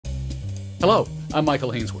Hello, I'm Michael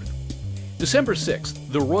Hainsworth. December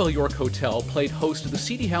 6th, the Royal York Hotel played host to the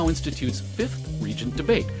C.D. Howe Institute's 5th Regent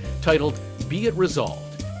Debate, titled Be It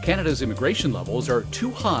Resolved. Canada's immigration levels are too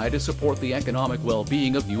high to support the economic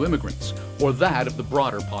well-being of new immigrants, or that of the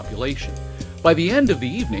broader population. By the end of the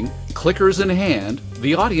evening, clickers in hand,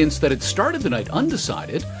 the audience that had started the night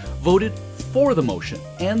undecided voted for the motion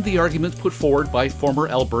and the arguments put forward by former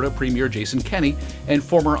Alberta Premier Jason Kenney and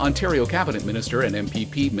former Ontario Cabinet Minister and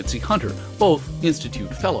MPP Mitzie, both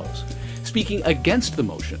Institute Fellows. Speaking against the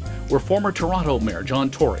motion were former Toronto Mayor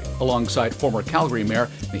John Tory, alongside former Calgary Mayor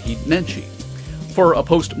Regent Debate. For a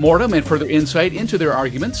post-mortem and further insight into their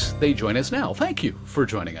arguments, they join us now. Thank you for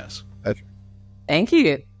joining us. Thank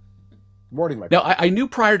you. Morning, Michael. Now, I knew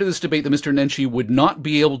prior to this debate that Mr. Nenshi would not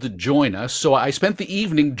be able to join us, so I spent the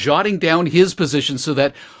evening jotting down his position so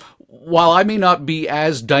that while I may not be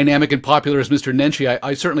as dynamic and popular as Mr. Nenshi,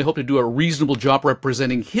 I certainly hope to do a reasonable job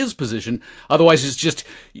representing his position. Otherwise, it's just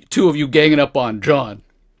two of you ganging up on John.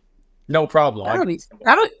 No problem. We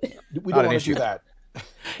don't want to do that.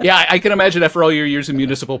 Yeah, I can imagine after all your years in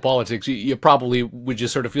municipal politics, you probably would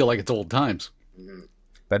just sort of feel like it's old times.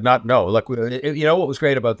 But no. Look, you know what was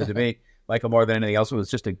great about the debate, Michael, more than anything else, it was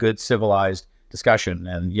just a good civilized discussion.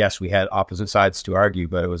 And yes, we had opposite sides to argue,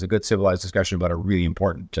 but it was a good civilized discussion about a really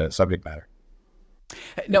important subject matter.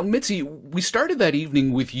 Now, Mitzie, we started that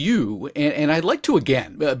evening with you, and I'd like to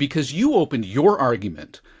again, because you opened your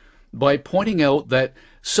argument by pointing out that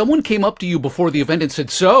someone came up to you before the event and said,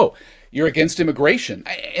 so, you're against immigration.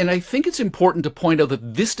 And I think it's important to point out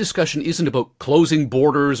that this discussion isn't about closing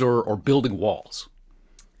borders or building walls.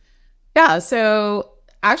 Yeah, so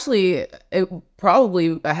actually,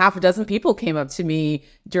 probably a half a dozen people came up to me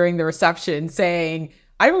during the reception saying,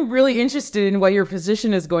 I'm really interested in what your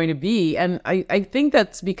position is going to be. And I think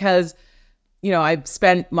that's because, you know, I've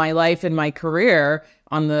spent my life and my career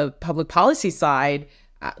on the public policy side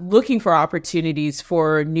looking for opportunities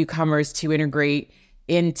for newcomers to integrate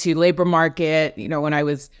into labor market. You know, when I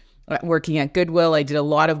was working at Goodwill, I did a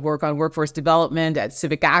lot of work on workforce development at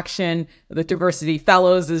Civic Action, the Diversity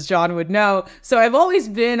Fellows, as John would know. So I've always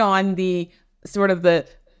been on the sort of the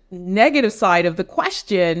negative side of the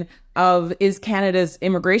question of, is Canada's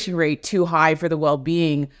immigration rate too high for the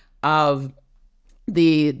well-being of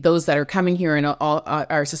those that are coming here in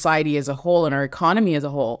our society as a whole and our economy as a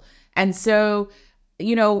whole? And so,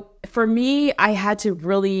 you know, for me, I had to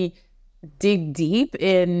really dig deep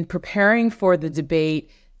in preparing for the debate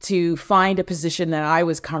to find a position that I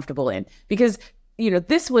was comfortable in. Because, you know,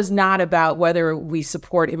 this was not about whether we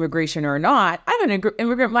support immigration or not. I'm an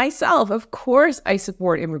immigrant myself. Of course, I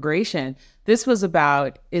support immigration. This was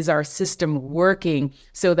about, is our system working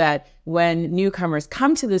so that when newcomers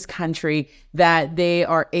come to this country, that they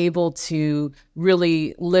are able to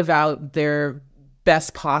really live out their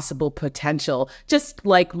best possible potential, just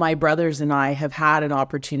like my brothers and I have had an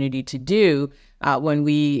opportunity to do when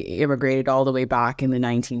we immigrated all the way back in the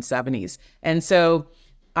 1970s. And so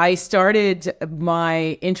I started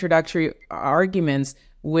my introductory arguments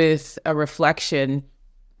with a reflection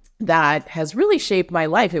that has really shaped my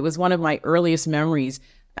life. It was one of my earliest memories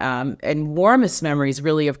and warmest memories,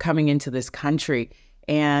 really, of coming into this country.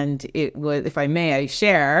 And it was, if I may, I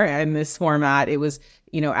share in this format, it was,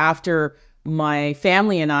 you know, after my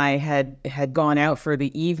family and I had gone out for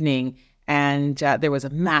the evening, and there was a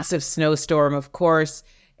massive snowstorm, of course,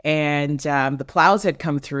 and the plows had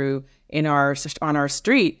come through on our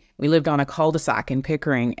street. We lived on a cul-de-sac in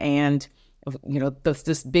Pickering, and you know,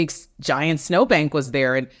 this big giant snowbank was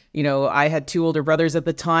there. And you know, I had two older brothers at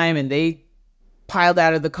the time, and they piled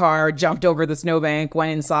out of the car, jumped over the snowbank,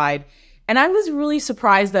 went inside. And I was really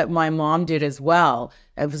surprised that my mom did as well.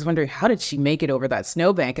 I was wondering, how did she make it over that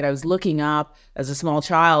snowbank? And I was looking up as a small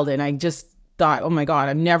child, and I just thought, oh my God,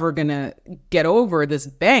 I'm never going to get over this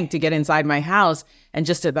bank to get inside my house. And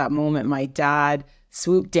just at that moment, my dad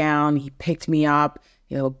swooped down. He picked me up,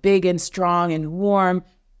 you know, big and strong and warm.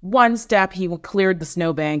 One step, he cleared the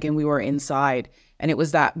snowbank, and we were inside. And it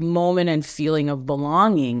was that moment and feeling of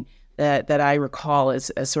belonging that I recall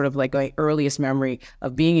as sort of like my earliest memory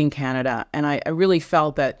of being in Canada. And I really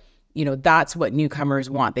felt that, you know, that's what newcomers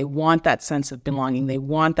want. They want that sense of belonging. They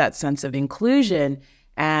want that sense of inclusion.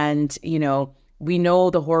 And, you know, we know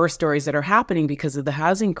the horror stories that are happening because of the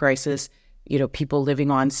housing crisis, you know, people living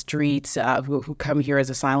on streets who come here as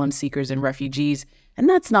asylum seekers and refugees. And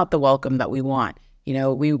that's not the welcome that we want. You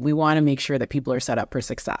know, we want to make sure that people are set up for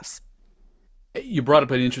success. You brought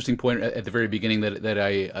up an interesting point at the very beginning that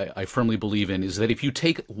I firmly believe in, is that if you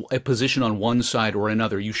take a position on one side or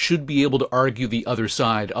another, you should be able to argue the other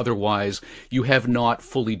side. Otherwise, you have not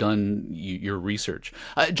fully done your research.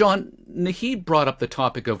 John, Naheed brought up the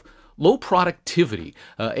topic of low productivity.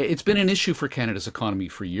 It's been an issue for Canada's economy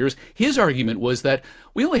for years. His argument was that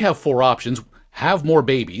we only have four options: have more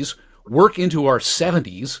babies, work into our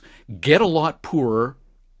 70s, get a lot poorer,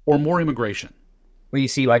 or more immigration. Well, you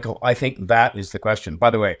see, Michael, I think that is the question.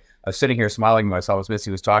 By the way, I was sitting here smiling to myself as Mitzie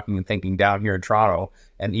was talking and thinking down here in Toronto,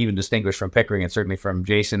 and even distinguished from Pickering and certainly from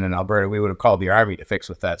Jason in Alberta, we would have called the army to fix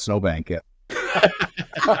with that snowbank.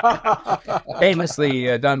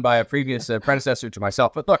 Famously done by a previous predecessor to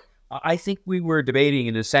myself. But look, I think we were debating,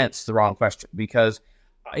 in a sense, the wrong question, because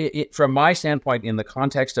from my standpoint, in the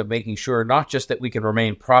context of making sure not just that we can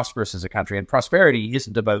remain prosperous as a country, and prosperity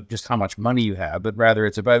isn't about just how much money you have, but rather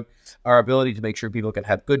it's about our ability to make sure people can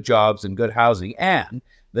have good jobs and good housing, and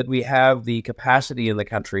that we have the capacity in the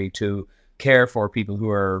country to care for people who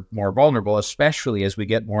are more vulnerable, especially as we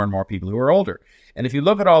get more and more people who are older. And if you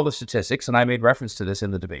look at all the statistics, and I made reference to this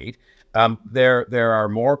in the debate, there are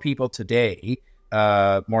more people today,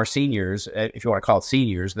 more seniors, if you want to call it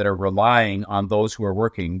seniors, that are relying on those who are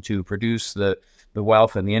working to produce the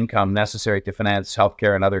wealth and the income necessary to finance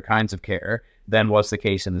healthcare and other kinds of care than was the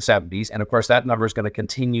case in the 70s. And of course, that number is going to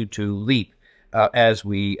continue to leap as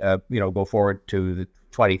we go forward to the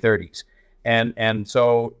 2030s. And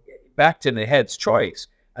so back to Naheed's choice.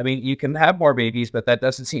 I mean, you can have more babies, but that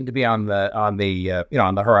doesn't seem to be on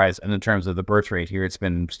the horizon in terms of the birth rate here. It's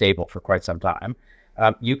been stable for quite some time.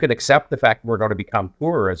 You can accept the fact we're going to become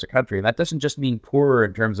poorer as a country. And that doesn't just mean poorer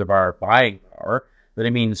in terms of our buying power, but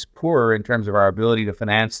it means poorer in terms of our ability to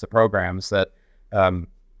finance the programs that,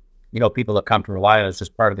 people have come to rely on as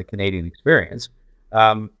just part of the Canadian experience.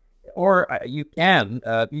 Or you can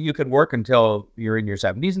work until you're in your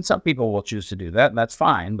 70s, and some people will choose to do that, and that's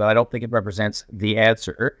fine, but I don't think it represents the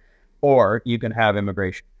answer. Or you can have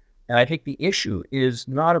immigration. And I think the issue is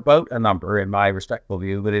not about a number, in my respectful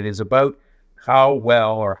view, but it is about how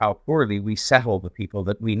well or how poorly we settle the people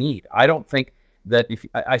that we need. I don't think that if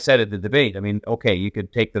I said at the debate, I mean, okay, you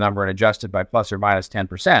could take the number and adjust it by plus or minus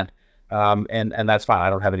 10%, and that's fine.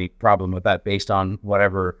 I don't have any problem with that based on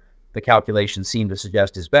whatever the calculations seem to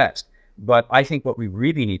suggest is best. But I think what we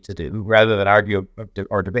really need to do, rather than argue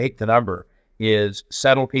or debate the number, is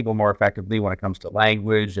settle people more effectively when it comes to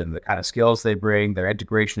language and the kind of skills they bring, their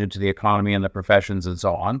integration into the economy and the professions and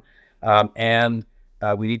so on.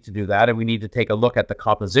 We need to do that, and we need to take a look at the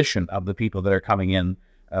composition of the people that are coming in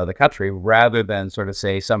the country, rather than sort of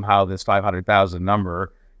say somehow this 500,000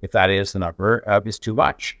 number, if that is the number, is too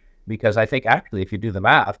much. Because I think actually, if you do the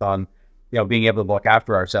math on being able to look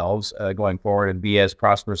after ourselves going forward and be as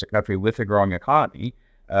prosperous a country with a growing economy,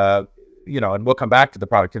 and we'll come back to the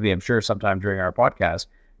productivity, I'm sure, sometime during our podcast.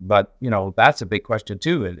 But, that's a big question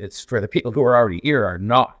too. It's for the people who are already here are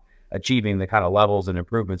not achieving the kind of levels and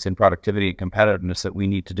improvements in productivity and competitiveness that we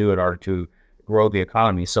need to do in order to grow the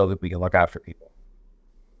economy so that we can look after people.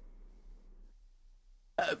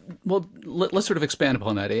 Well, let's sort of expand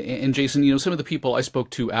upon that. And Jason, some of the people I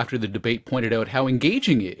spoke to after the debate pointed out how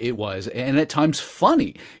engaging it was, and at times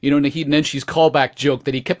funny. Naheed Nenshi's callback joke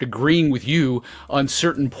that he kept agreeing with you on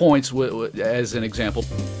certain points, as an example.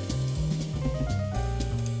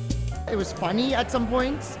 It was funny at some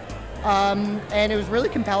points, and it was really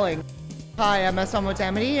compelling. Hi, I'm Essam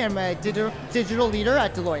Motamedi. I'm a digital leader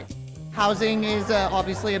at Deloitte. Housing is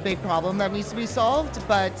obviously a big problem that needs to be solved,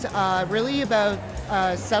 but really about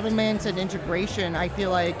settlement and integration, I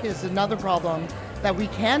feel like, is another problem that we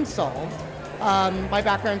can solve. My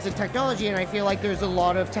background's in technology, and I feel like there's a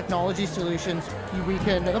lot of technology solutions we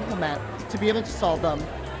can implement to be able to solve them.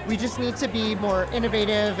 We just need to be more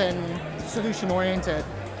innovative and solution-oriented.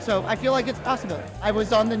 So I feel like it's possible. I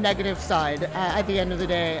was on the negative side at the end of the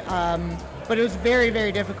day, but it was very,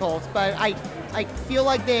 very difficult. But I feel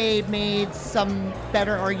like they made some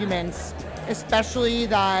better arguments, especially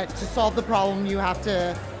that to solve the problem, you have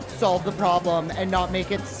to solve the problem and not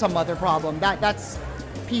make it some other problem. That's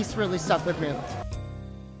piece really stuck with me.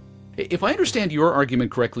 If I understand your argument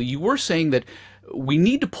correctly, you were saying that we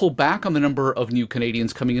need to pull back on the number of new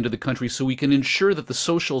Canadians coming into the country so we can ensure that the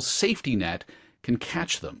social safety net can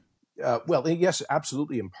catch them. Well, yes,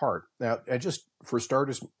 absolutely, in part. Now, just for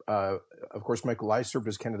starters, of course, Michael, I served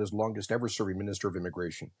as Canada's longest ever serving Minister of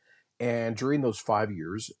Immigration. And during those 5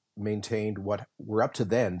 years, maintained what were up to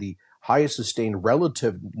then the highest sustained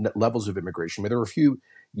relative levels of immigration. I mean, there were a few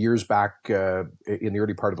years back in the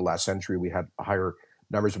early part of the last century, we had higher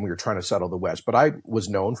numbers when we were trying to settle the West. But I was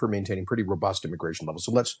known for maintaining pretty robust immigration levels.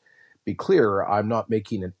 So let's be clear, I'm not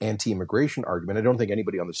making an anti-immigration argument. I don't think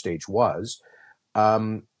anybody on the stage was.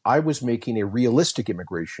 I was making a realistic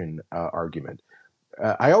immigration argument.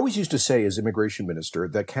 I always used to say, as immigration minister,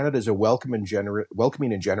 that Canada is a welcoming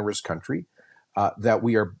and generous country, that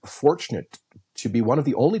we are fortunate to be one of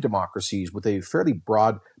the only democracies with a fairly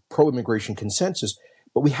broad pro-immigration consensus,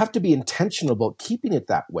 but we have to be intentional about keeping it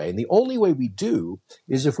that way. And the only way we do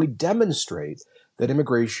is if we demonstrate that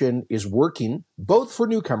immigration is working both for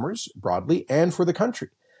newcomers broadly and for the country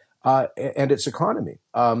and its economy.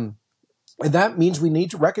 And that means we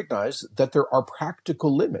need to recognize that there are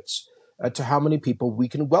practical limits to how many people we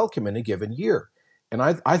can welcome in a given year. And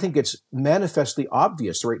I think it's manifestly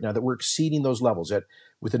obvious right now that we're exceeding those levels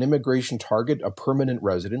with an immigration target of permanent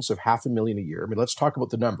residents of 500,000 a year. I mean, let's talk about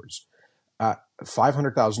the numbers.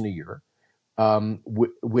 500,000 a year,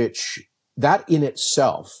 which that in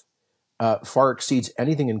itself far exceeds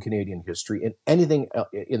anything in Canadian history and anything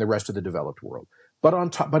in the rest of the developed world. But on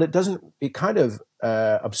top, but it kind of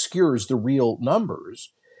obscures the real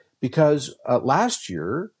numbers, because last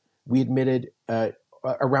year we admitted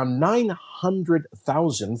around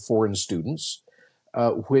 900,000 foreign students,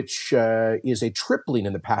 which is a tripling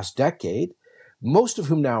in the past decade, most of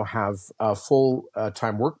whom now have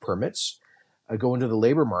full-time work permits, go into the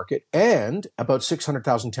labor market, and about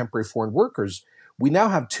 600,000 temporary foreign workers. We now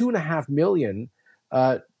have 2.5 million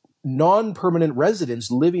non-permanent residents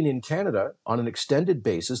living in Canada on an extended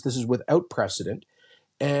basis. This is without precedent.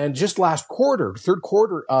 And just last quarter, third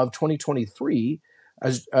quarter of 2023,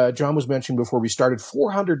 as John was mentioning before we started,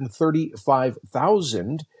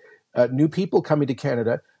 435,000 new people coming to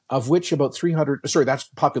Canada, of which about 300, sorry, that's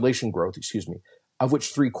population growth, excuse me, of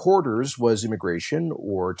which 3/4 was immigration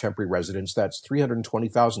or temporary residence. That's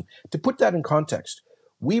 320,000. To put that in context,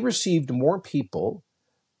 we received more people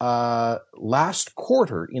last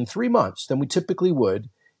quarter in 3 months than we typically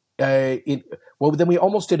would, than we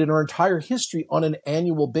almost did in our entire history on an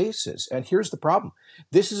annual basis. And here's the problem.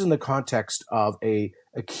 This is in the context of a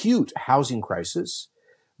acute housing crisis.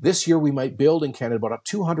 This year we might build in Canada about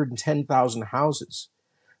 210,000 houses,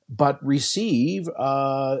 but receive,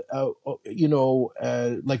 like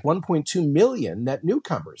 1.2 million net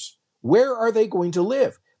newcomers. Where are they going to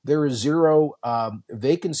live? There is zero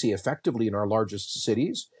vacancy effectively in our largest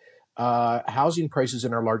cities. Housing prices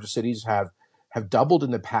in our largest cities have doubled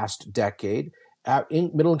in the past decade.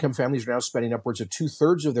 Middle-income families are now spending upwards of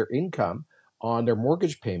 2/3 of their income on their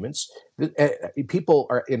mortgage payments. People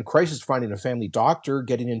are in crisis finding a family doctor,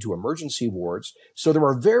 getting into emergency wards. So there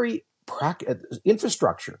are very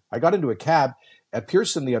infrastructure. I got into a cab at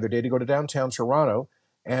Pearson the other day to go to downtown Toronto,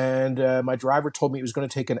 and my driver told me it was going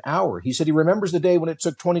to take an hour. He said he remembers the day when it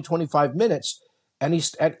took 20, 25 minutes. And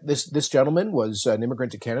this gentleman was an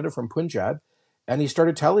immigrant to Canada from Punjab, and he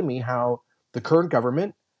started telling me how the current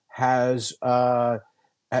government has gone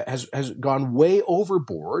way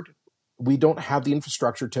overboard. We don't have the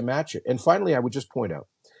infrastructure to match it. And finally, I would just point out,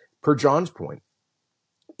 per John's point,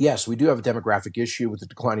 yes, we do have a demographic issue with the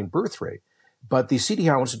declining birth rate, but the CD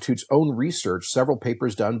Howe Institute's own research, several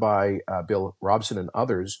papers done by Bill Robson and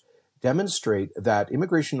others, demonstrate that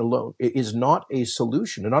immigration alone is not a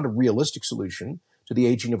solution, and not a realistic solution to the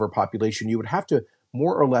aging of our population. You would have to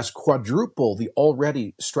more or less quadruple the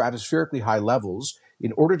already stratospherically high levels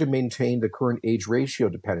in order to maintain the current age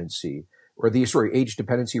dependency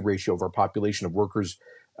ratio of our population of workers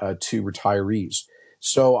to retirees.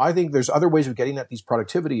 So I think there's other ways of getting at these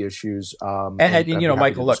productivity issues.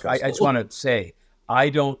 Michael, look, I just want to say, I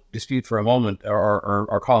don't dispute for a moment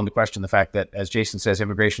or call into question the fact that, as Jason says,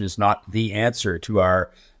 immigration is not the answer to our,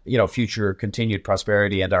 future continued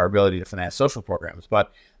prosperity and our ability to finance social programs.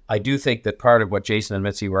 But I do think that part of what Jason and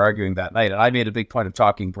Mitzie were arguing that night, and I made a big point of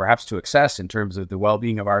talking perhaps to excess in terms of the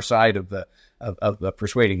well-being of our side of the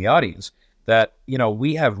persuading the audience, that,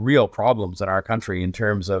 we have real problems in our country in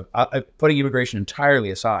terms of putting immigration entirely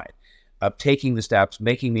aside, of taking the steps,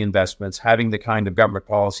 making the investments, having the kind of government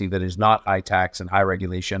policy that is not high tax and high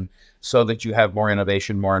regulation, so that you have more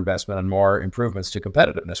innovation, more investment, and more improvements to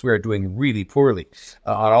competitiveness. We are doing really poorly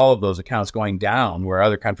on all of those accounts, going down where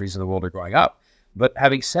other countries in the world are going up. But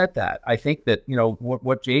having said that, I think that,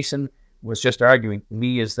 what Jason was just arguing to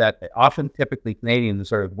me is that often, typically Canadian, the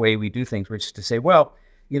sort of way we do things, which is to say, well,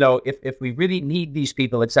 if we really need these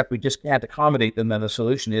people, except we just can't accommodate them, then the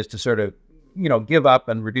solution is to sort of, give up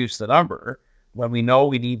and reduce the number, when we know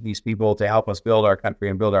we need these people to help us build our country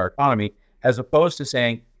and build our economy, as opposed to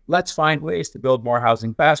saying, let's find ways to build more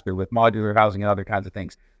housing faster with modular housing and other kinds of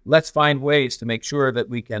things. Let's find ways to make sure that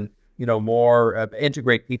we can, more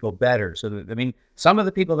integrate people better. So that, some of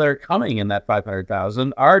the people that are coming in that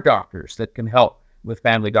 500,000 are doctors that can help with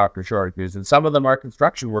family doctor shortages. And some of them are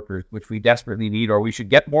construction workers, which we desperately need, or we should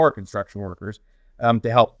get more construction workers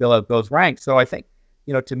to help fill out those ranks. So I think,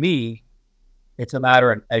 to me, it's a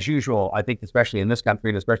matter, as usual, I think, especially in this country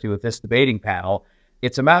and especially with this debating panel,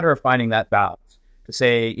 it's a matter of finding that balance to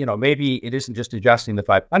say, maybe it isn't just adjusting the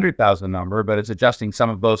 500,000 number, but it's adjusting some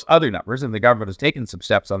of those other numbers. And the government has taken some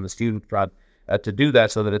steps on the student front to do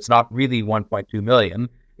that so that it's not really 1.2 million,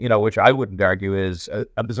 which I wouldn't argue is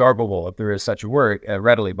absorbable, if there is such a word,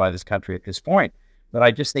 readily by this country at this point. But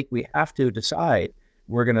I just think we have to decide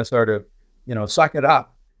we're going to sort of, suck it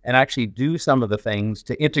up and actually do some of the things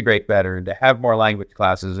to integrate better and to have more language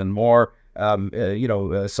classes and more,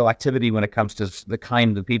 selectivity when it comes to the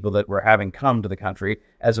kind of people that we're having come to the country,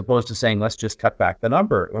 as opposed to saying, let's just cut back the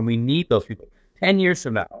number when we need those people. 10 years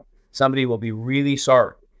from now, somebody will be really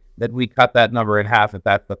sorry that we cut that number in half, if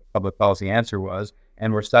that's the public policy answer was,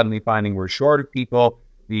 and we're suddenly finding we're short of people,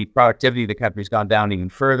 the productivity of the country's gone down even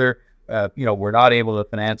further, we're not able to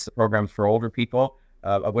finance the programs for older people,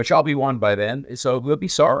 of which I'll be one by then, so we'll be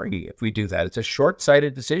sorry if we do that. It's a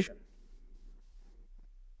short-sighted decision.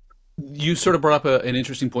 You sort of brought up an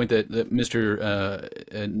interesting point that Mr.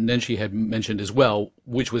 Nenshi had mentioned as well,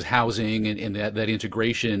 which was housing and that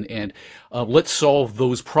integration. And let's solve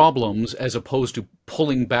those problems as opposed to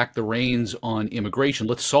pulling back the reins on immigration.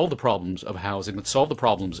 Let's solve the problems of housing. Let's solve the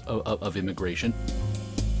problems of immigration.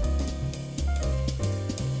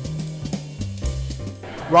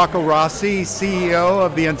 Rocco Rossi, CEO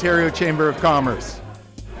of the Ontario Chamber of Commerce.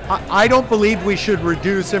 I don't believe we should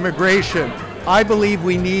reduce immigration. I believe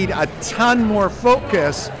we need a ton more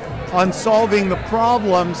focus on solving the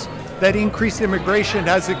problems that increased immigration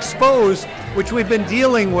has exposed, which we've been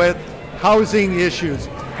dealing with: housing issues,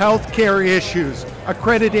 healthcare issues,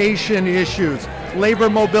 accreditation issues,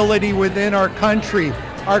 labor mobility within our country,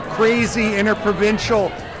 our crazy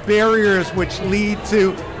interprovincial barriers which lead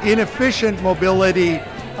to inefficient mobility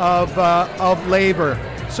of labor.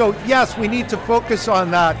 So yes, we need to focus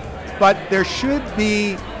on that, but there should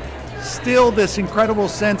be still this incredible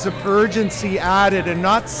sense of urgency added, and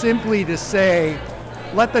not simply to say,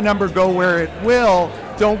 let the number go where it will,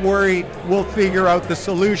 don't worry, we'll figure out the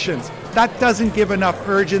solutions. That doesn't give enough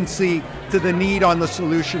urgency to the need on the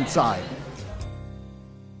solution side.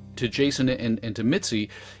 To Jason and to Mitzie,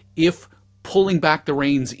 if pulling back the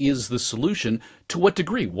reins is the solution, to what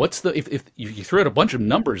degree? What's the, if you threw out a bunch of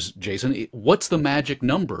numbers, Jason, what's the magic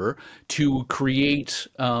number to create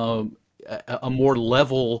a more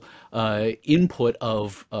level input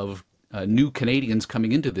of new Canadians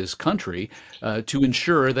coming into this country to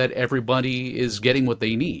ensure that everybody is getting what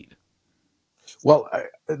they need? Well,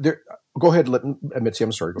 go ahead, Mitzie,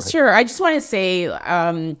 I'm sorry, go ahead. Sure, I just want to say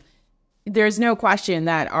there's no question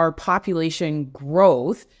that our population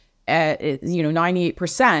growth,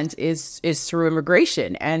 98% is through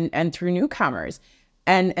immigration and through newcomers,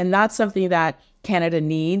 and that's something that Canada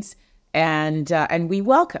needs and we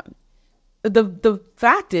welcome. The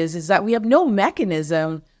fact is that we have no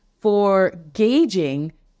mechanism for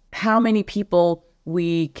gauging how many people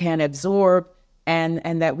we can absorb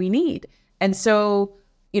and that we need. And so,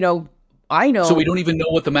 I know. So we don't even know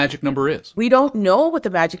what the magic number is. We don't know what the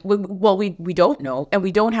magic, well, we don't know, and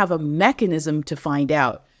we don't have a mechanism to find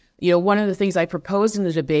out. One of the things I proposed in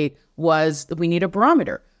the debate was that we need a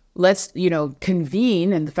barometer. Let's,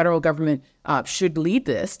 convene, and the federal government should lead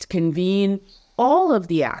this, to convene all of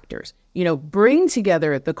the actors, bring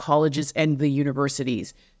together the colleges and the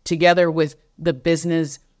universities together with the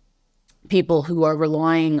business people who are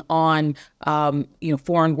relying on,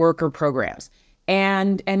 foreign worker programs,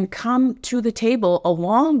 and come to the table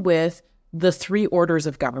along with the three orders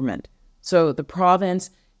of government. So the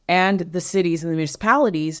province and the cities and the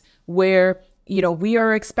municipalities, where, we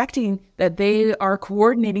are expecting that they are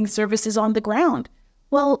coordinating services on the ground.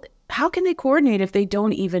 Well, how can they coordinate if they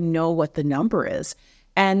don't even know what the number is?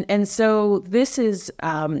 And so this is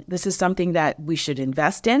something that we should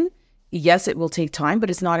invest in. Yes, it will take time, but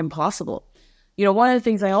it's not impossible. One of the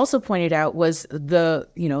things I also pointed out was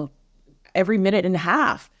every minute and a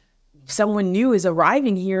half, someone new is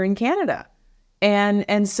arriving here in Canada.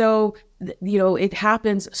 And so, it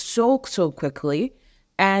happens so quickly.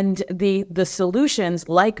 And the solutions,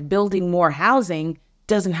 like building more housing,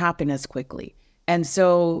 doesn't happen as quickly. And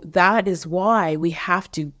so that is why we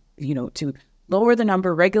have to, to lower the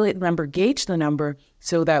number, regulate the number, gauge the number,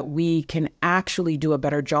 so that we can actually do a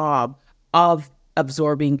better job of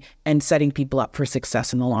absorbing and setting people up for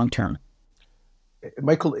success in the long term.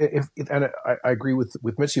 Michael, and I agree with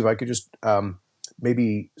Mitzie, if I could just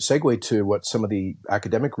maybe segue to what some of the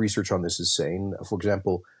academic research on this is saying. For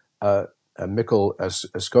example, Michael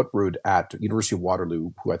Skotrud at University of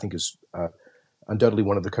Waterloo, who I think is undoubtedly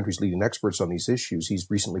one of the country's leading experts on these issues. He's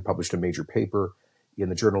recently published a major paper in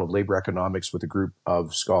the Journal of Labor Economics with a group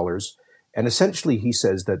of scholars. And essentially, he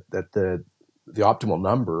says that the optimal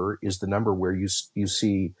number is the number where you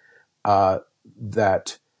see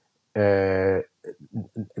that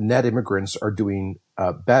net immigrants are doing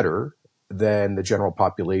better than the general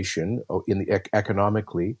population in the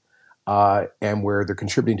economically, and where they're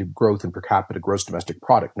contributing to growth in per capita gross domestic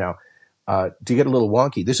product. Now, to get a little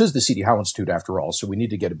wonky, this is the C.D. Howe Institute after all, so we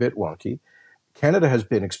need to get a bit wonky. Canada has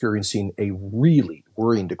been experiencing a really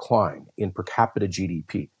worrying decline in per capita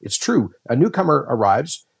GDP. It's true, a newcomer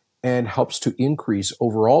arrives and helps to increase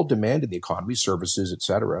overall demand in the economy, services,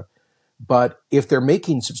 etc. But if they're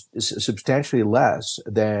making substantially less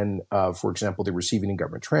than, for example, they're receiving in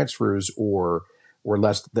government transfers or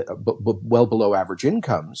less, well below average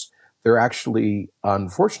incomes, they're actually,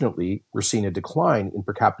 unfortunately, we're seeing a decline in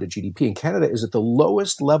per capita GDP. And Canada is at the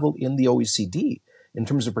lowest level in the OECD in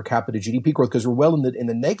terms of per capita GDP growth, because we're well in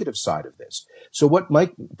the negative side of this. So what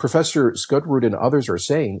Professor Skutterud and others are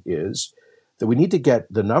saying is that we need to get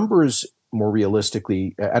the numbers more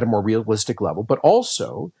realistically, at a more realistic level, but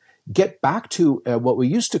also get back to what we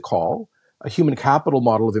used to call a human capital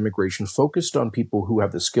model of immigration focused on people who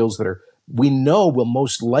have the skills that we know will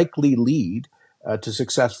most likely lead to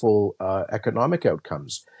successful economic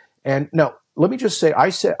outcomes. And now, let me just say,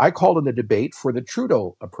 I called in the debate for the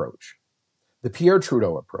Trudeau approach, the Pierre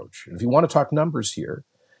Trudeau approach. And if you want to talk numbers here,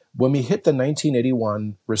 when we hit the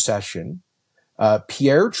 1981 recession,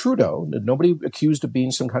 Pierre Trudeau, nobody accused of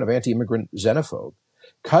being some kind of anti-immigrant xenophobe,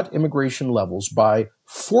 cut immigration levels by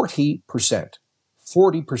 40%.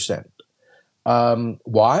 40%.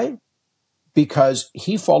 Why? Because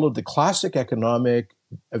he followed the classic economic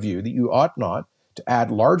view that you ought not to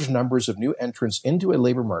add large numbers of new entrants into a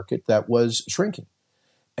labor market that was shrinking.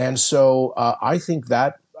 And so I think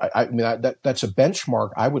that's a benchmark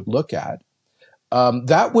I would look at.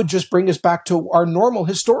 That would just bring us back to our normal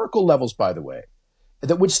historical levels, by the way,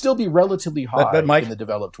 that would still be relatively high in the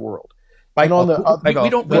developed world. And on we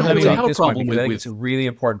don't really have a problem with it's a really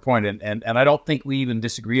important point, and I don't think we even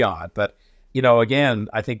disagree on it. But again,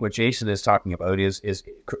 I think what Jason is talking about is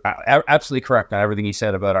absolutely correct on everything he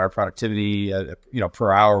said about our productivity,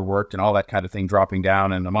 per hour worked and all that kind of thing dropping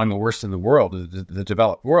down and among the worst in the world, the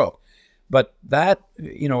developed world. But that,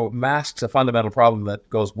 masks a fundamental problem that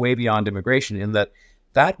goes way beyond immigration, in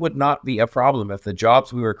that would not be a problem if the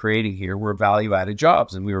jobs we were creating here were value-added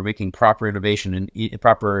jobs and we were making proper innovation and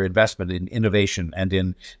proper investment in innovation and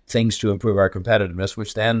in things to improve our competitiveness,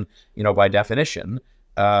 which then, by definition,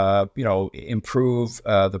 improve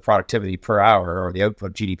the productivity per hour or the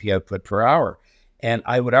GDP output per hour. And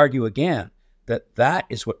I would argue again that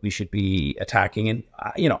is what we should be attacking. And,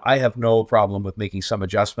 I have no problem with making some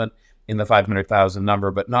adjustment in the 500,000 number,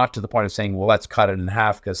 but not to the point of saying, well, let's cut it in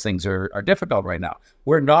half because things are difficult right now.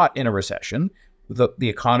 We're not in a recession. The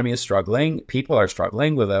economy is struggling. People are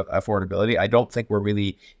struggling with affordability. I don't think we're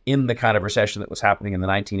really in the kind of recession that was happening in the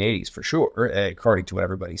 1980s, for sure, according to what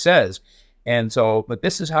everybody says. And so, but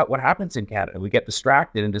this is what happens in Canada. We get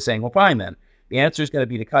distracted into saying, well, fine then. The answer is going to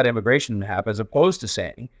be to cut immigration in half, as opposed to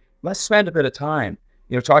saying, let's spend a bit of time,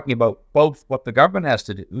 talking about both what the government has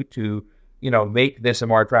to do to make this a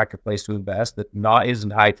more attractive place to invest that isn't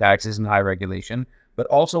high tax, isn't high regulation, but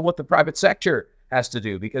also what the private sector has to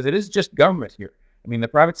do, because it is just government here. I mean, the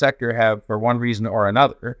private sector have, for one reason or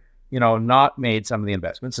another, not made some of the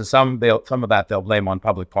investments, and some of that they'll blame on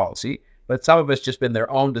public policy, but some of it's just been their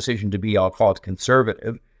own decision to be, I'll call it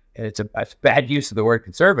conservative, and it's a bad use of the word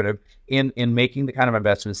conservative in making the kind of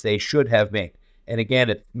investments they should have made. And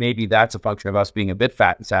again, maybe that's a function of us being a bit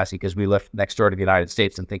fat and sassy because we live next door to the United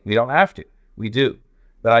States and think we don't have to. We do.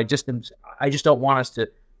 But I just don't want us to,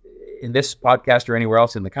 in this podcast or anywhere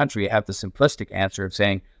else in the country, have the simplistic answer of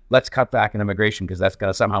saying, let's cut back on immigration because that's going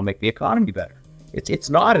to somehow make the economy better. It's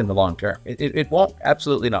not in the long term. It won't.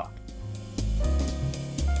 Absolutely not.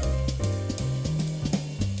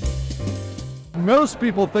 Most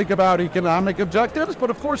people think about economic objectives, but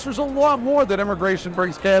of course there's a lot more that immigration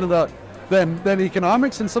brings Canada than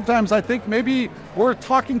economics, and sometimes I think maybe we're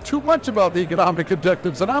talking too much about the economic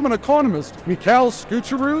objectives. And I'm an economist, Michael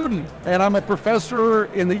Hainsworth, and I'm a professor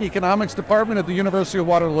in the economics department at the University of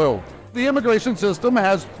Waterloo. The immigration system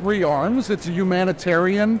has three arms. It's a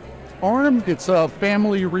humanitarian arm, it's a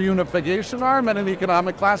family reunification arm, and an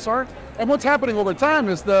economic class arm. And what's happening over time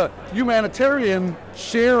is the humanitarian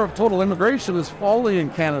share of total immigration is falling in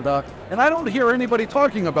Canada, and I don't hear anybody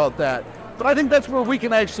talking about that. But I think that's where we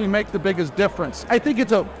can actually make the biggest difference. I think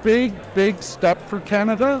it's a big, big step for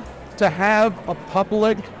Canada to have a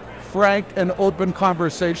public frank and open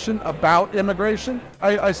conversation about immigration.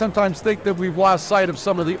 I sometimes think that we've lost sight of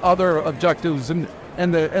some of the other objectives and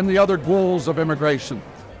the other goals of immigration.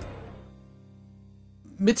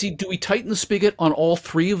 Mitzie, do we tighten the spigot on all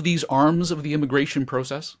three of these arms of the immigration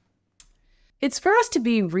process? It's for us to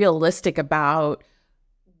be realistic about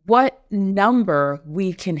what number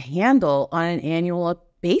we can handle on an annual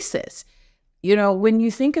basis. You know, when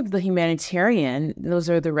you think of the humanitarian, those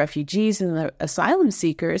are the refugees and the asylum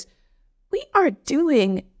seekers, we are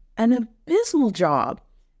doing an abysmal job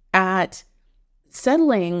at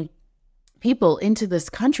settling people into this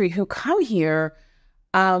country who come here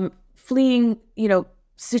fleeing,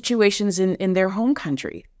 situations in their home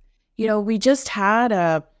country. We just had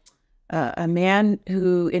a man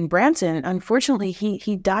who in Brampton, unfortunately,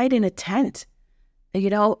 he died in a tent,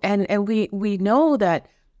 and we know that,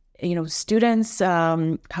 students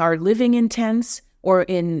are living in tents or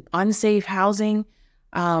in unsafe housing.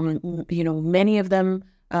 Many of them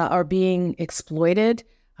are being exploited.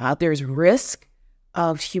 There's risk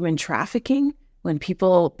of human trafficking when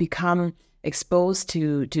people become exposed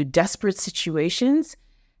to desperate situations.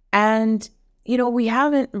 And, we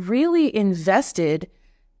haven't really invested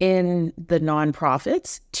in the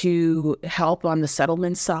nonprofits to help on the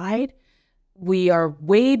settlement side. We are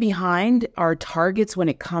way behind our targets when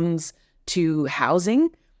it comes to housing.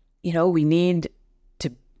 We need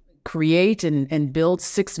to create and build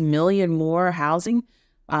 6 million more housing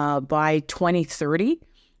by 2030.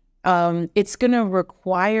 It's going to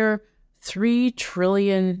require $3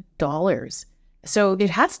 trillion. So it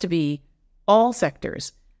has to be all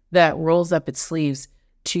sectors that rolls up its sleeves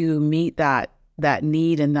to meet that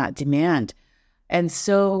need and that demand. And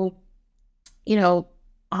so,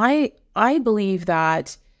 I believe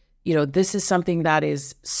that, this is something that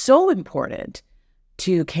is so important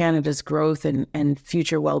to Canada's growth and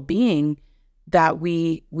future well-being that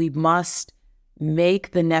we must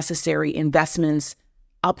make the necessary investments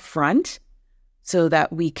up front so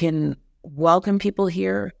that we can welcome people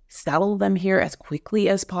here, settle them here as quickly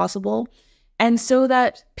as possible, and so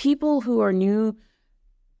that people who are new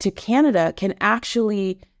to Canada can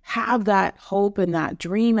actually have that hope and that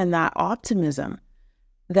dream and that optimism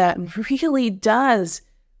that really does,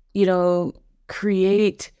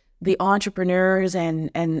 create the entrepreneurs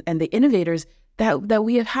and the innovators that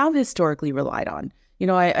we have historically relied on.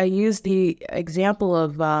 I use the example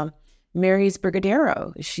of Mary's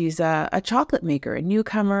Brigadero. She's a chocolate maker, a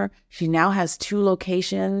newcomer. She now has 2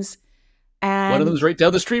 locations. And one of them's right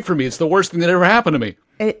down the street from me. It's the worst thing that ever happened to me.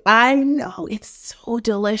 I know. It's so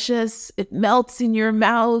delicious. It melts in your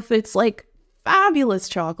mouth. It's like fabulous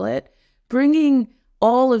chocolate. Bringing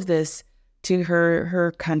all of this to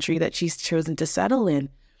her country that she's chosen to settle in.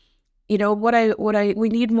 We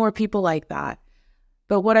need more people like that.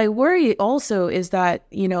 But what I worry also is that,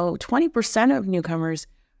 20% of newcomers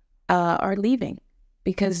are leaving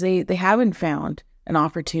because they haven't found an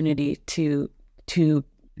opportunity to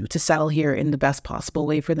settle here in the best possible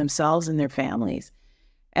way for themselves and their families.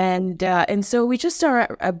 And so we just are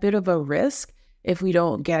at a bit of a risk if we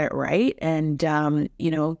don't get it right. And,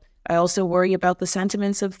 I also worry about the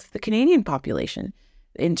sentiments of the Canadian population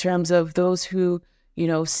in terms of those who,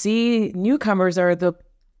 see newcomers are the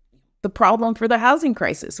problem for the housing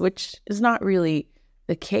crisis, which is not really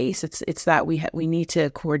the case. It's that we need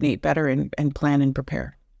to coordinate better and plan and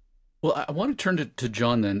prepare. Well, I want to turn to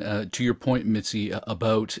John then, to your point, Mitzie,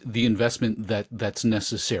 about the investment that's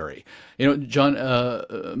necessary. John,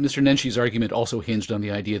 Mr. Nenshi's argument also hinged on the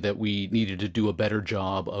idea that we needed to do a better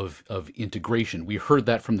job of integration. We heard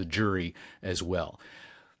that from the jury as well.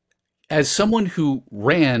 As someone who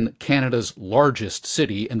ran Canada's largest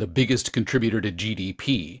city and the biggest contributor to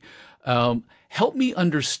GDP, help me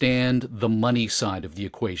understand the money side of the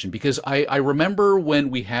equation, because I remember when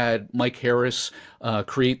we had Mike Harris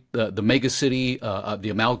create the mega city, the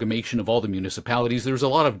amalgamation of all the municipalities, there was a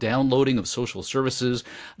lot of downloading of social services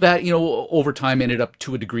that, over time ended up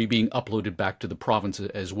to a degree being uploaded back to the province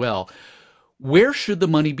as well. Where should the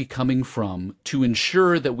money be coming from to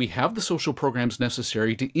ensure that we have the social programs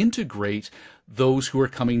necessary to integrate those who are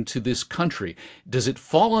coming to this country? Does it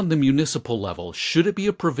fall on the municipal level? Should it be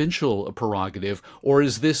a provincial prerogative, or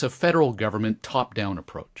is this a federal government top-down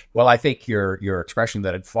approach? Well, I think your expression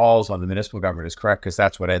that it falls on the municipal government is correct, because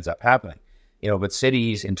that's what ends up happening. But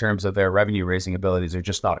cities, in terms of their revenue-raising abilities, are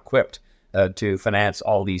just not equipped to finance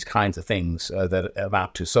all these kinds of things that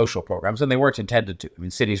amount to social programs, and they weren't intended to.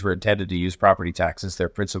 Cities were intended to use property taxes, their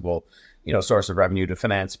principal, source of revenue, to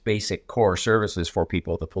finance basic core services for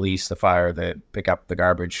people: the police, the fire, the pick up the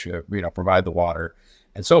garbage, provide the water,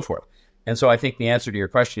 and so forth. And so I think the answer to your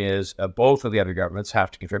question is both of the other governments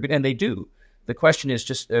have to contribute, and they do. The question is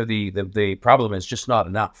just, the problem is just not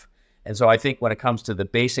enough. And so I think when it comes to the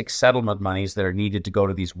basic settlement monies that are needed to go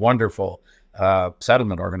to these wonderful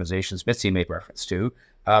settlement organizations Mitzie made reference to,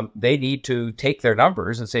 they need to take their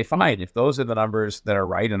numbers and say, fine, if those are the numbers that are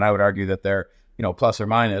right, and I would argue that they're, plus or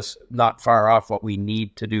minus, not far off what we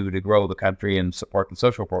need to do to grow the country and support the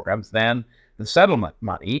social programs, then the settlement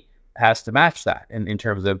money has to match that in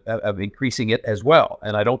terms of increasing it as well.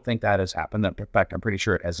 And I don't think that has happened. In fact, I'm pretty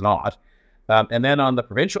sure it has not. And then on the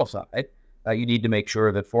provincial side, you need to make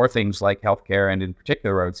sure that for things like healthcare, and in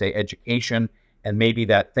particular, I would say education, and maybe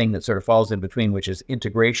that thing that sort of falls in between, which is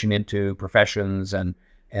integration into professions and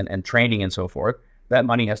training and so forth, that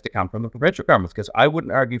money has to come from the provincial governments. Because I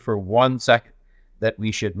wouldn't argue for 1 second that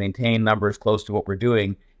we should maintain numbers close to what we're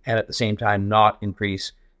doing and at the same time not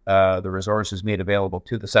increase the resources made available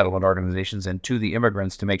to the settlement organizations and to the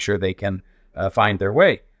immigrants to make sure they can find their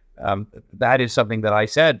way. That is something that I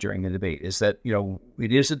said during the debate, is that,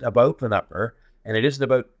 it isn't about the number, and it isn't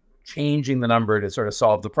about changing the number to sort of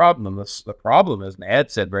solve the problem. The problem, as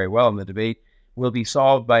Ed said very well in the debate, will be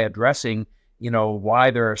solved by addressing,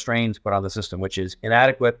 why there are strains put on the system, which is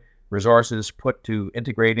inadequate resources put to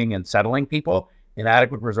integrating and settling people,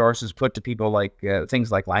 inadequate resources put to people like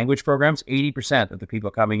things like language programs. 80% of the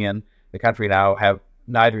people coming in the country now have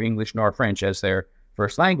neither English nor French as their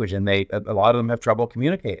first language, and a lot of them have trouble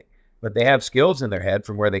communicating. But they have skills in their head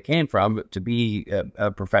from where they came from to be a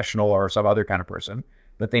professional or some other kind of person,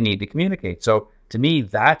 but they need to communicate. So to me,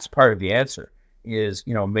 that's part of the answer, is,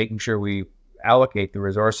 making sure we allocate the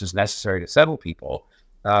resources necessary to settle people,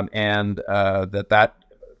 and that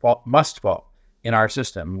must fall in our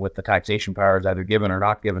system, with the taxation powers either given or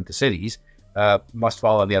not given to cities, must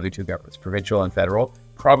fall on the other two governments, provincial and federal,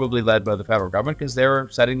 probably led by the federal government, because they're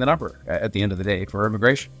setting the number at the end of the day for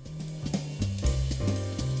immigration.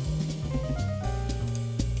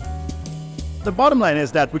 The bottom line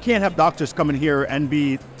is that we can't have doctors come in here and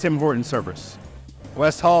be Tim Horton servers.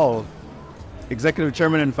 Wes Hall, executive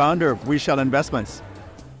chairman and founder of We Shall Investments.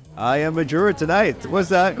 I am a juror tonight. It was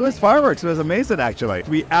fireworks. It was amazing, actually.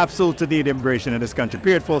 We absolutely need immigration in this country,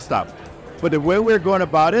 period, full stop. But the way we're going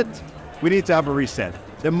about it, we need to have a reset.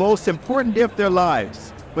 The most important day of their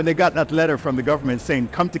lives, when they got that letter from the government saying,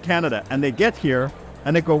 come to Canada, and they get here,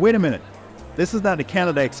 and they go, wait a minute, this is not the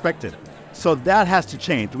Canada I expected. So that has to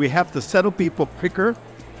change. We have to settle people quicker,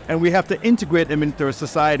 and we have to integrate them into our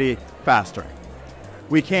society faster.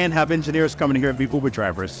 We can't have engineers coming here and be Uber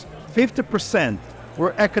drivers. 50%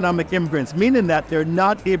 were economic immigrants, meaning that they're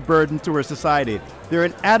not a burden to our society. They're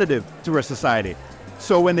an additive to our society.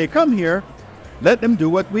 So when they come here, let them do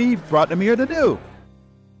what we brought them here to do.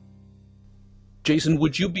 Jason,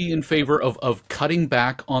 would you be in favor of cutting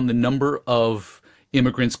back on the number of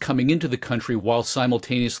immigrants coming into the country while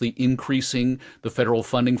simultaneously increasing the federal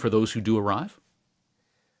funding for those who do arrive?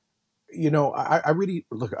 I really,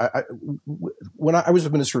 look, when I was a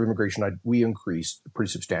Minister of Immigration, we increased pretty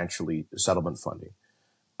substantially settlement funding.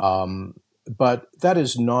 But that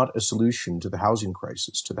is not a solution to the housing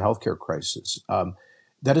crisis, to the healthcare crisis.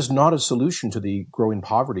 That is not a solution to the growing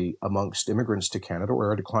poverty amongst immigrants to Canada or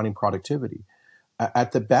our declining productivity.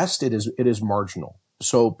 At the best, it is marginal.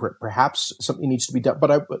 So perhaps something needs to be done.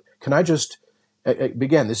 But can I just,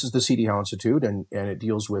 again, this is the C.D. Howe Institute, and it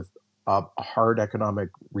deals with a hard economic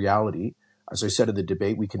reality. As I said in the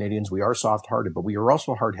debate, we Canadians, we are soft-hearted, but we are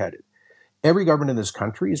also hard-headed. Every government in this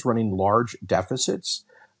country is running large deficits.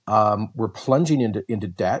 We're plunging into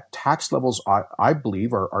debt. Tax levels, I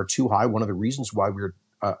believe, are too high. One of the reasons why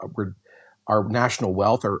our national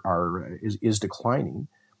wealth is declining.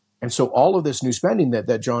 And so all of this new spending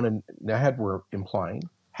that John and Nahed were implying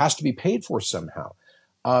has to be paid for somehow.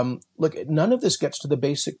 Look, none of this gets to the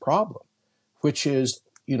basic problem, which is,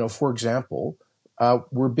 for example,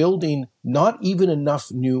 we're building not even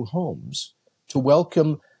enough new homes to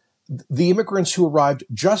welcome the immigrants who arrived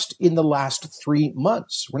just in the last 3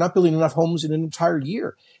 months. We're not building enough homes in an entire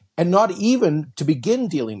year, and not even to begin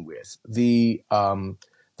dealing with the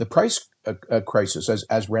price crisis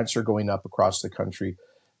as rents are going up across the country.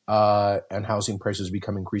 And housing prices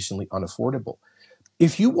become increasingly unaffordable.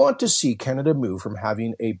 If you want to see Canada move from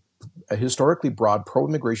having a historically broad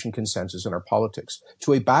pro-immigration consensus in our politics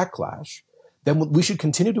to a backlash, then we should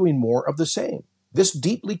continue doing more of the same. This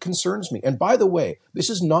deeply concerns me. And by the way, this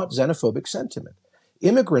is not xenophobic sentiment.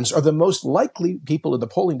 Immigrants are the most likely people in the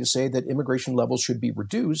polling to say that immigration levels should be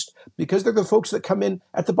reduced because they're the folks that come in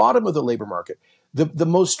at the bottom of the labor market, the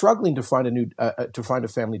most struggling to find a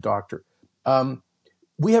family doctor.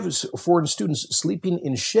 We have foreign students sleeping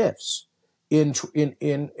in shifts in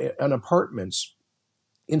apartments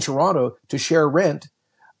in Toronto to share rent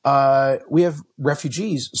We have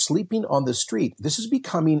refugees sleeping on the street. This is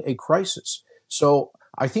becoming a crisis. So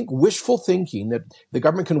I think wishful thinking that the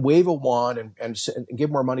government can wave a wand and give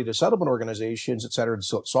more money to settlement organizations, et cetera,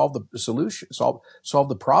 to solve the solution, solve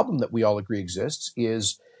the problem that we all agree exists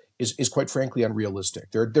is quite frankly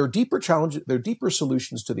unrealistic. There are deeper challenges. There are deeper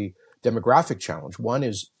solutions to the demographic challenge. One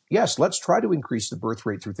is, yes, let's try to increase the birth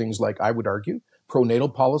rate through things like, I would argue,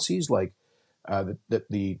 pronatal policies like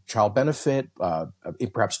the child benefit,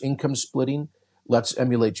 perhaps income splitting. Let's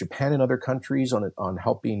emulate Japan and other countries on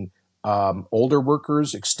helping older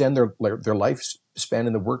workers extend their lifespan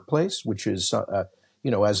in the workplace, which is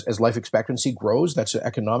as life expectancy grows, that's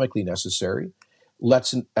economically necessary.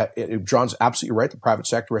 John's absolutely right. The private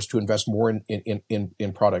sector has to invest more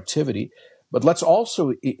in productivity, but let's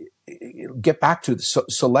also get back to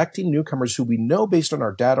selecting newcomers who we know based on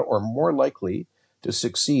our data are more likely to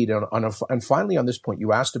succeed. And finally, on this point,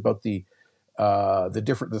 you asked about the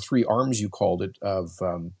three arms, you called it, of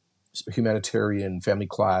humanitarian, family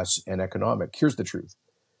class, and economic. Here's the truth.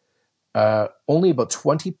 Only about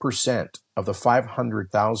 20% of the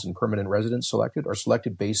 500,000 permanent residents selected are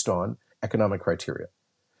selected based on economic criteria.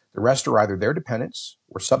 The rest are either their dependents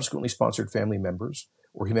or subsequently sponsored family members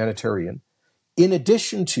or humanitarian, in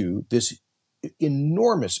addition to this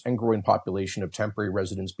enormous and growing population of temporary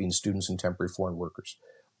residents being students and temporary foreign workers.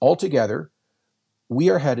 Altogether, we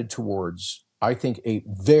are headed towards, I think, a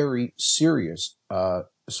very serious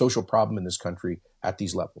social problem in this country at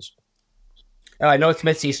these levels. I know it's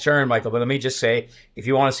Mitzie's turn, Michael, but let me just say, if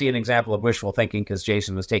you want to see an example of wishful thinking, because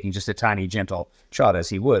Jason was taking just a tiny, gentle shot as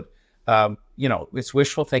he would, it's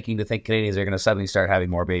wishful thinking to think Canadians are going to suddenly start having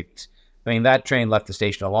more babies. I mean, that train left the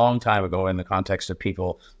station a long time ago in the context of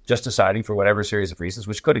people just deciding for whatever series of reasons,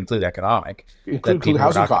 which could include economic, include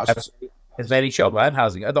housing costs, as many children and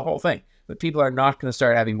housing, the whole thing. But people are not going to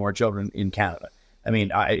start having more children in Canada. I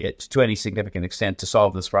mean, it's to any significant extent to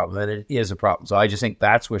solve this problem, and it is a problem. So I just think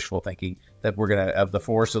that's wishful thinking, that we're going to, of the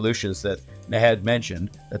four solutions that Nahed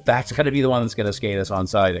mentioned, that's going to be the one that's going to skate us on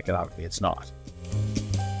side economically. It's not.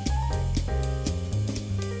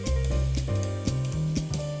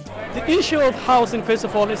 The issue of housing, first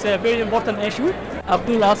of all, is a very important issue.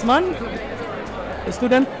 Abdul Asman, a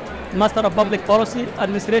student, Master of Public Policy,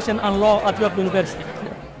 Administration and Law at York University.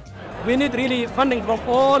 We need really funding from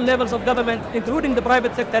all levels of government, including the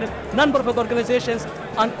private sector, non-profit organizations,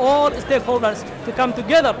 and all stakeholders to come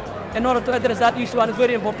together in order to address that issue, and it's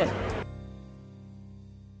very important.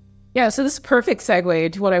 Yeah, so this is a perfect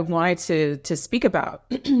segue to what I wanted to speak about,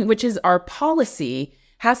 which is our policy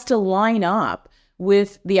has to line up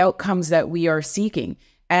with the outcomes that we are seeking.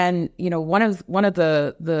 And, one of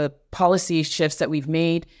the policy shifts that we've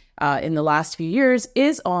made in the last few years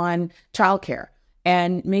is on childcare,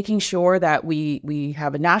 and making sure that we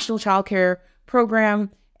have a national childcare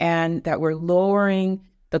program and that we're lowering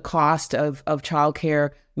the cost of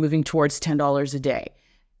childcare, moving towards $10 a day.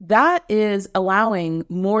 That is allowing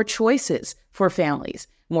more choices for families.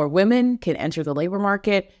 More women can enter the labor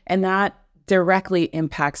market, and that directly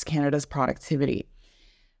impacts Canada's productivity.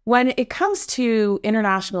 When it comes to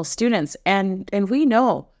international students, and we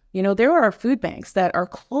know, there are food banks that are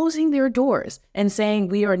closing their doors and saying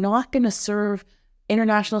we are not going to serve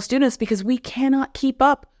international students because we cannot keep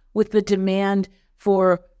up with the demand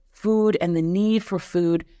for food and the need for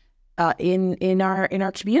food in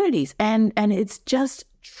our communities, and it's just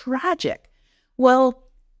tragic. Well,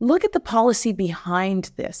 look at the policy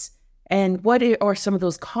behind this, and what are some of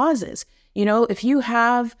those causes? If you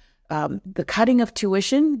have the cutting of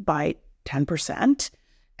tuition by 10%,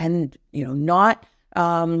 and not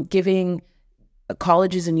giving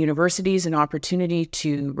colleges and universities an opportunity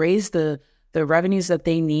to raise the revenues that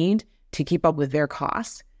they need to keep up with their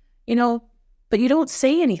costs, but you don't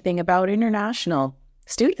say anything about international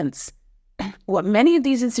students. What many of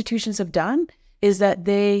these institutions have done is that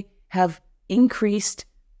they have increased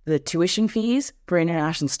the tuition fees for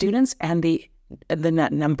international students and the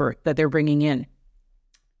net number that they're bringing in.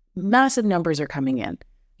 Massive numbers are coming in,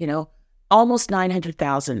 almost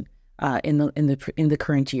 900,000 in the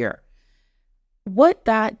current year. What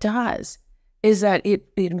that does is that it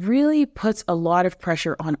really puts a lot of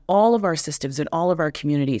pressure on all of our systems and all of our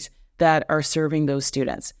communities that are serving those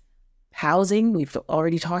students. Housing, we've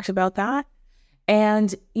already talked about that.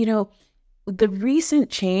 And, the recent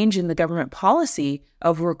change in the government policy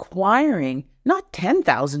of requiring not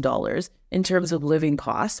 $10,000 in terms of living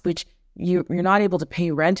costs, which you're not able to pay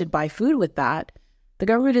rent and buy food with that, the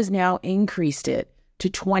government has now increased it to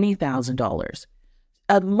 $20,000,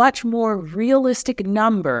 a much more realistic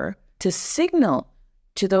number to signal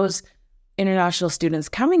to those international students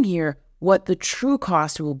coming here what the true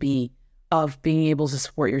cost will be of being able to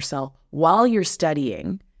support yourself while you're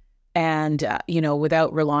studying and,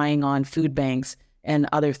 without relying on food banks and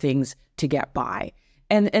other things to get by.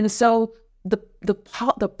 And so the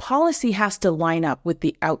policy has to line up with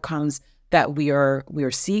the outcomes that we are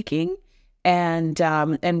seeking. And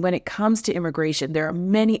when it comes to immigration, there are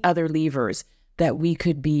many other levers that we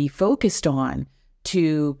could be focused on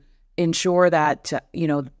to ensure that,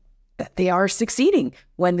 that they are succeeding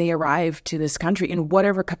when they arrive to this country in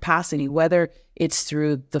whatever capacity, whether it's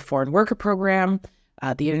through the foreign worker program,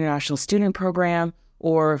 the international student program,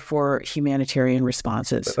 or for humanitarian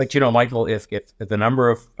responses. But Michael, if the number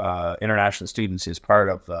of international students is part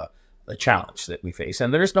of the challenge that we face,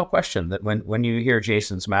 and there's no question that when you hear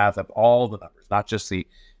Jason's math of all the numbers, not just the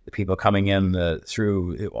people coming in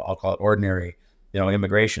through, I'll call it ordinary,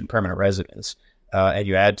 immigration, permanent residents, and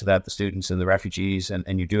you add to that the students and the refugees,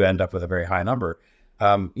 and you do end up with a very high number.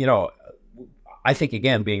 I think,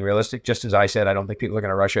 again, being realistic, just as I said, I don't think people are going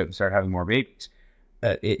to rush out and start having more babies.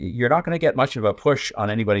 You're not going to get much of a push on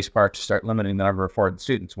anybody's part to start limiting the number of foreign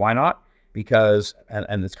students. Why not? Because,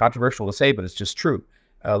 and it's controversial to say, but it's just true,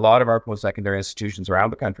 a lot of our post-secondary institutions around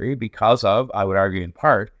the country, because of, I would argue in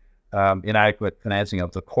part, inadequate financing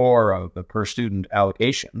of the core of the per-student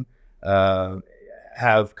allocation,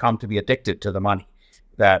 have come to be addicted to the money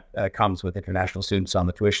that comes with international students on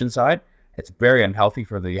the tuition side. It's very unhealthy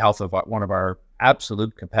for the health of one of our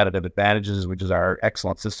absolute competitive advantages, which is our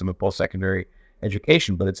excellent system of post-secondary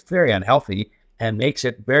education, but it's very unhealthy and makes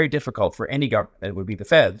it very difficult for any government, it would be the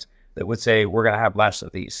feds, that would say we're going to have less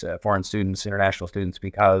of these foreign students, international students,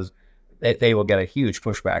 because they will get a huge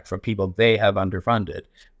pushback from people they have underfunded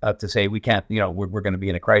to say we can't, we're going to be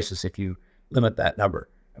in a crisis if you limit that number.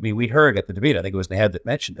 I mean, we heard at the debate, I think it was Naheed that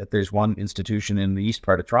mentioned that there's one institution in the east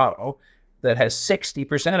part of Toronto that has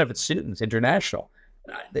 60% of its students international.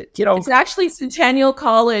 It's actually Centennial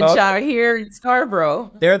College here in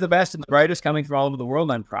Scarborough. They're the best and the brightest coming from all over the world,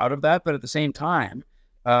 and I'm proud of that. But at the same time,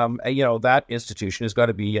 that institution has got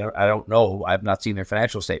to be, I don't know, I've not seen their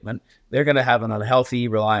financial statement. They're going to have an unhealthy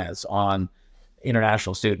reliance on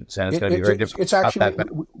international students, and it's going to be very difficult. It's actually,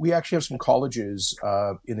 we actually have some colleges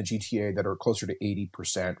in the GTA that are closer to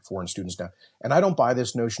 80% foreign students now. And I don't buy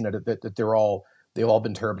this notion that they've all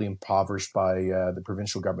been terribly impoverished by the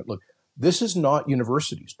provincial government. Look, this is not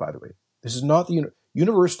universities, by the way. This is not the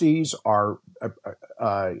universities are,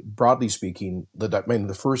 broadly speaking,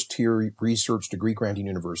 the first tier research degree granting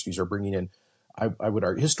universities are bringing in, I would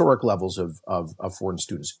argue, historic levels of foreign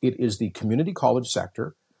students. It is the community college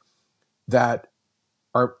sector that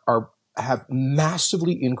have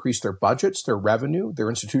massively increased their budgets, their revenue, their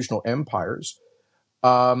institutional empires,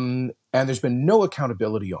 and there's been no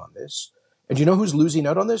accountability on this. And you know who's losing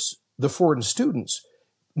out on this? The foreign students,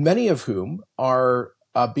 many of whom are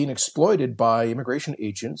being exploited by immigration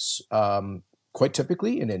agents, quite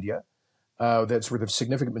typically in India. That's where the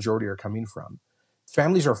significant majority are coming from.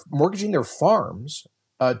 Families are mortgaging their farms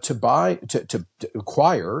to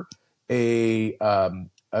acquire a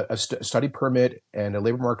study permit and a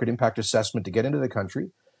labor market impact assessment to get into the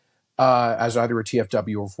country as either a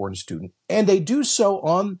TFW or foreign student. And they do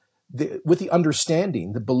so with the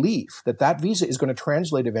understanding, the belief that visa is going to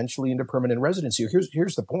translate eventually into permanent residency.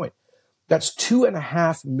 Here's the point. That's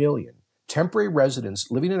 2.5 million temporary residents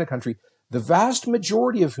living in a country, the vast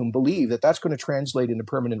majority of whom believe that that's going to translate into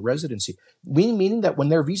permanent residency, meaning that when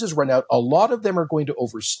their visas run out, a lot of them are going to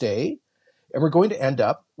overstay, and we're going to end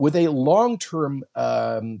up with a long-term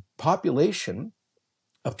population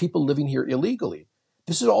of people living here illegally.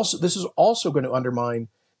 This is also going to undermine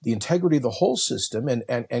the integrity of the whole system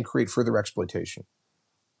and create further exploitation.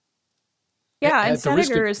 Yeah, and at the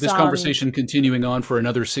risk of senators, this conversation continuing on for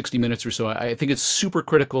another 60 minutes or so, I think it's super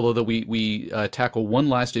critical, though, that we tackle one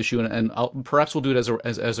last issue, and perhaps we'll do it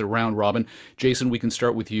as a round robin. Jason, we can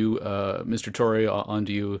start with you, Mr. Tory, on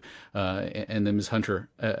to you, and then Ms. Hunter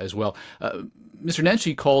as well. Mr.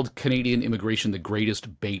 Nenshi called Canadian immigration the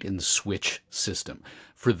greatest bait and switch system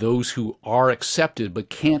for those who are accepted but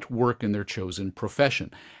can't work in their chosen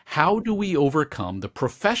profession. How do we overcome the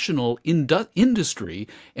professional industry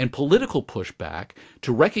and political pushback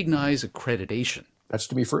to recognize accreditation? That's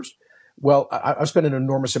to me first. Well, I've spent an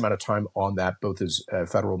enormous amount of time on that, both as a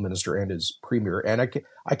federal minister and as premier. And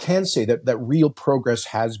I can say that real progress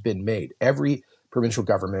has been made. Every provincial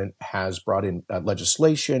government has brought in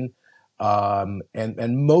legislation,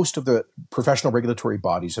 and most of the professional regulatory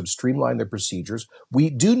bodies have streamlined their procedures.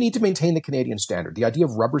 We do need to maintain the Canadian standard. The idea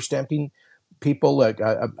of rubber stamping people,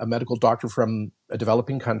 a medical doctor from a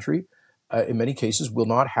developing country, in many cases will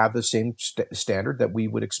not have the same standard that we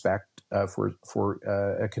would expect for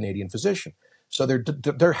a Canadian physician. So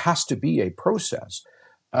there has to be a process.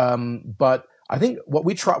 But I think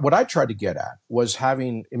what I tried to get at was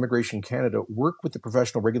having Immigration Canada work with the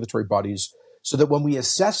professional regulatory bodies so that when we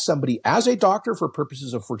assess somebody as a doctor for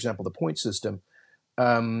purposes of, for example, the point system,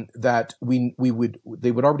 that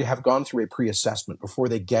they would already have gone through a pre-assessment before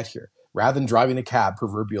they get here, rather than driving a cab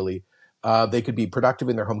proverbially. They could be productive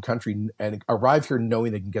in their home country and arrive here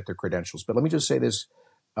knowing they can get their credentials. But let me just say this,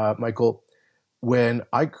 Michael. When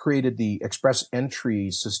I created the express entry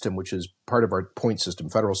system, which is part of our point system,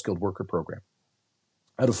 federal skilled worker program,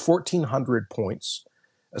 out of 1,400 points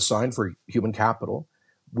assigned for human capital,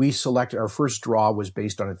 we selected, our first draw was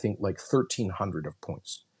based on, I think, like 1,300 of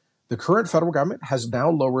points. The current federal government has now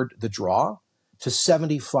lowered the draw to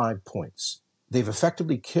 75 points. They've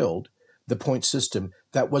effectively killed the point system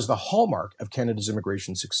that was the hallmark of Canada's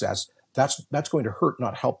immigration success. That's going to hurt,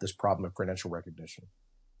 not help, this problem of credential recognition.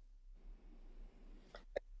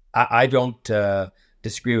 I don't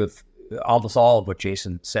disagree with almost all of what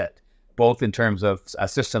Jason said, both in terms of a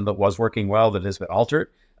system that was working well that has been altered,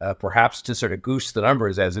 perhaps to sort of goose the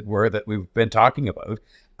numbers, as it were, that we've been talking about.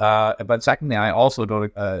 But secondly, I also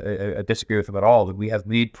don't disagree with him at all that we have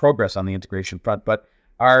made progress on the integration front. But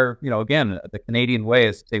our, again, the Canadian way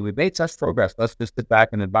is to say we've made such progress. Let's just sit back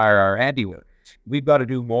and admire our handiwork. We've got to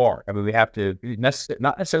do more. I mean, we have to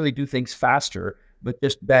not necessarily do things faster, but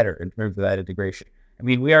just better in terms of that integration. I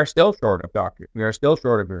mean, we are still short of doctors. We are still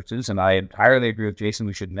short of nurses. And I entirely agree with Jason.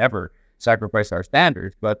 We should never sacrifice our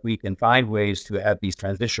standards, but we can find ways to have these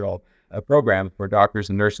transitional programs for doctors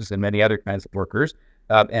and nurses and many other kinds of workers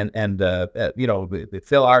and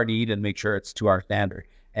fill our need and make sure it's to our standard.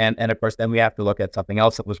 And of course, then we have to look at something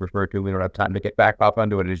else that was referred to. We don't have time to get back up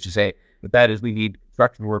onto it, as you say, but that is we need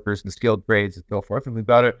construction workers and skilled trades and so forth. And we've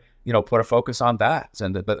got to, put a focus on that.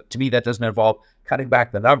 But to me, that doesn't involve cutting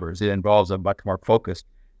back the numbers. It involves a much more focused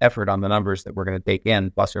effort on the numbers that we're going to take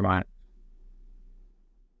in, plus or minus.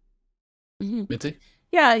 Mitzie?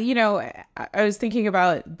 Yeah, I was thinking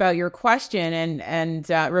about your question and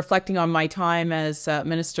reflecting on my time as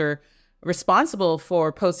minister responsible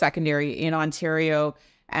for post-secondary in Ontario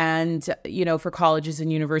and, for colleges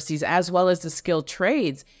and universities, as well as the skilled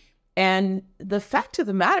trades. And the fact of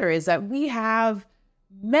the matter is that we have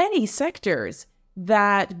many sectors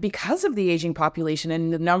that, because of the aging population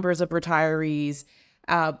and the numbers of retirees,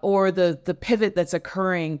 or the pivot that's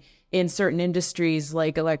occurring in certain industries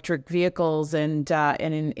like electric vehicles and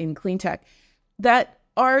in clean tech, that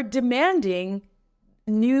are demanding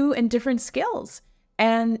new and different skills.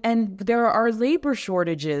 And there are labor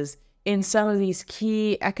shortages in some of these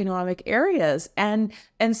key economic areas. And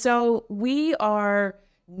so we are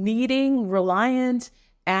needing, reliant,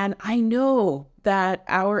 and I know that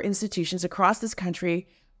our institutions across this country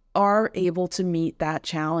are able to meet that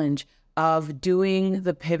challenge of doing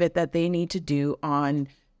the pivot that they need to do on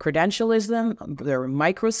credentialism. There are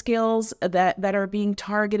micro skills that are being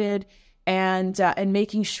targeted, and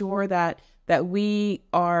making sure that we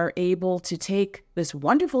are able to take this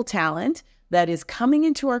wonderful talent that is coming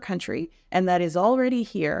into our country and that is already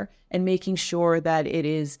here, and making sure that it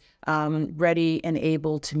is ready and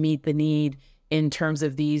able to meet the need in terms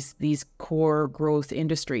of these core growth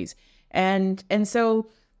industries. And so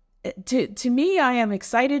to me, I am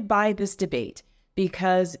excited by this debate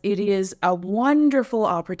because it is a wonderful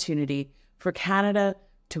opportunity for Canada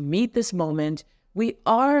to meet this moment. We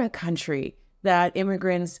are a country that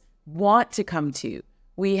immigrants want to come to.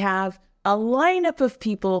 We have a lineup of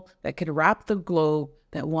people that could wrap the globe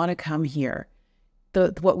that want to come here.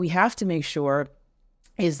 What we have to make sure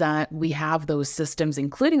is that we have those systems,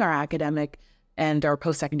 including our academic and our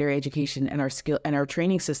post-secondary education and our skill and our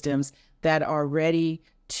training systems, that are ready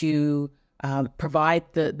to provide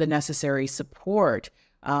the necessary support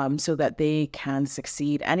so that they can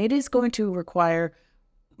succeed. And it is going to require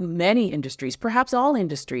many industries, perhaps all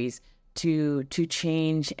industries, to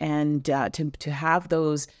change and to have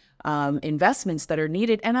those investments that are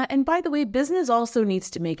needed. And by the way, business also needs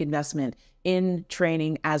to make investment in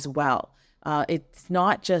training as well. It's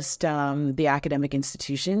not just the academic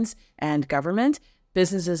institutions and government.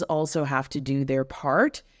 Businesses also have to do their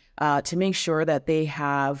part to make sure that they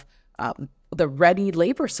have the ready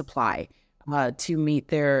labor supply to meet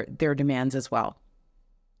their demands as well.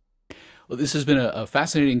 Well, this has been a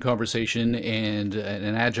fascinating conversation and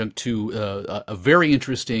an adjunct to a very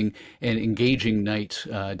interesting and engaging night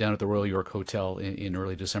down at the Royal York Hotel in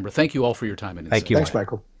early December. Thank you all for your time and insight. Thank you. Thanks,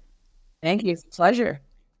 Michael. Thank you. It's a pleasure.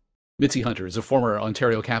 Mitzie Hunter is a former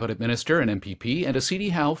Ontario Cabinet Minister and MPP and a C.D.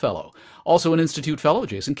 Howe Fellow. Also an Institute Fellow,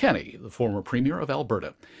 Jason Kenney, the former Premier of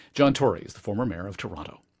Alberta. John Tory is the former Mayor of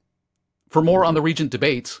Toronto. For more on the Regent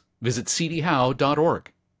debates, visit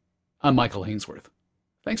cdhowe.org. I'm Michael Hainsworth.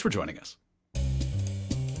 Thanks for joining us.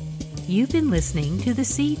 You've been listening to the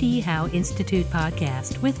C.D. Howe Institute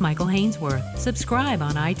podcast with Michael Hainsworth. Subscribe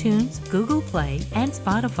on iTunes, Google Play, and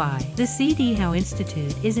Spotify. The C.D. Howe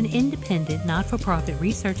Institute is an independent, not-for-profit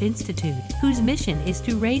research institute whose mission is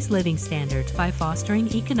to raise living standards by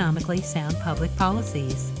fostering economically sound public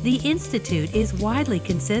policies. The Institute is widely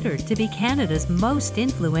considered to be Canada's most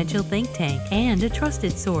influential think tank and a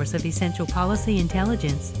trusted source of essential policy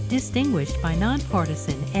intelligence, distinguished by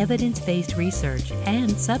nonpartisan, evidence-based research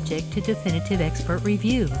and subject to definitive expert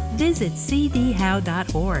review. Visit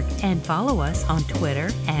cdhow.org and follow us on Twitter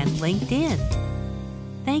and LinkedIn.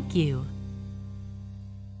 Thank you.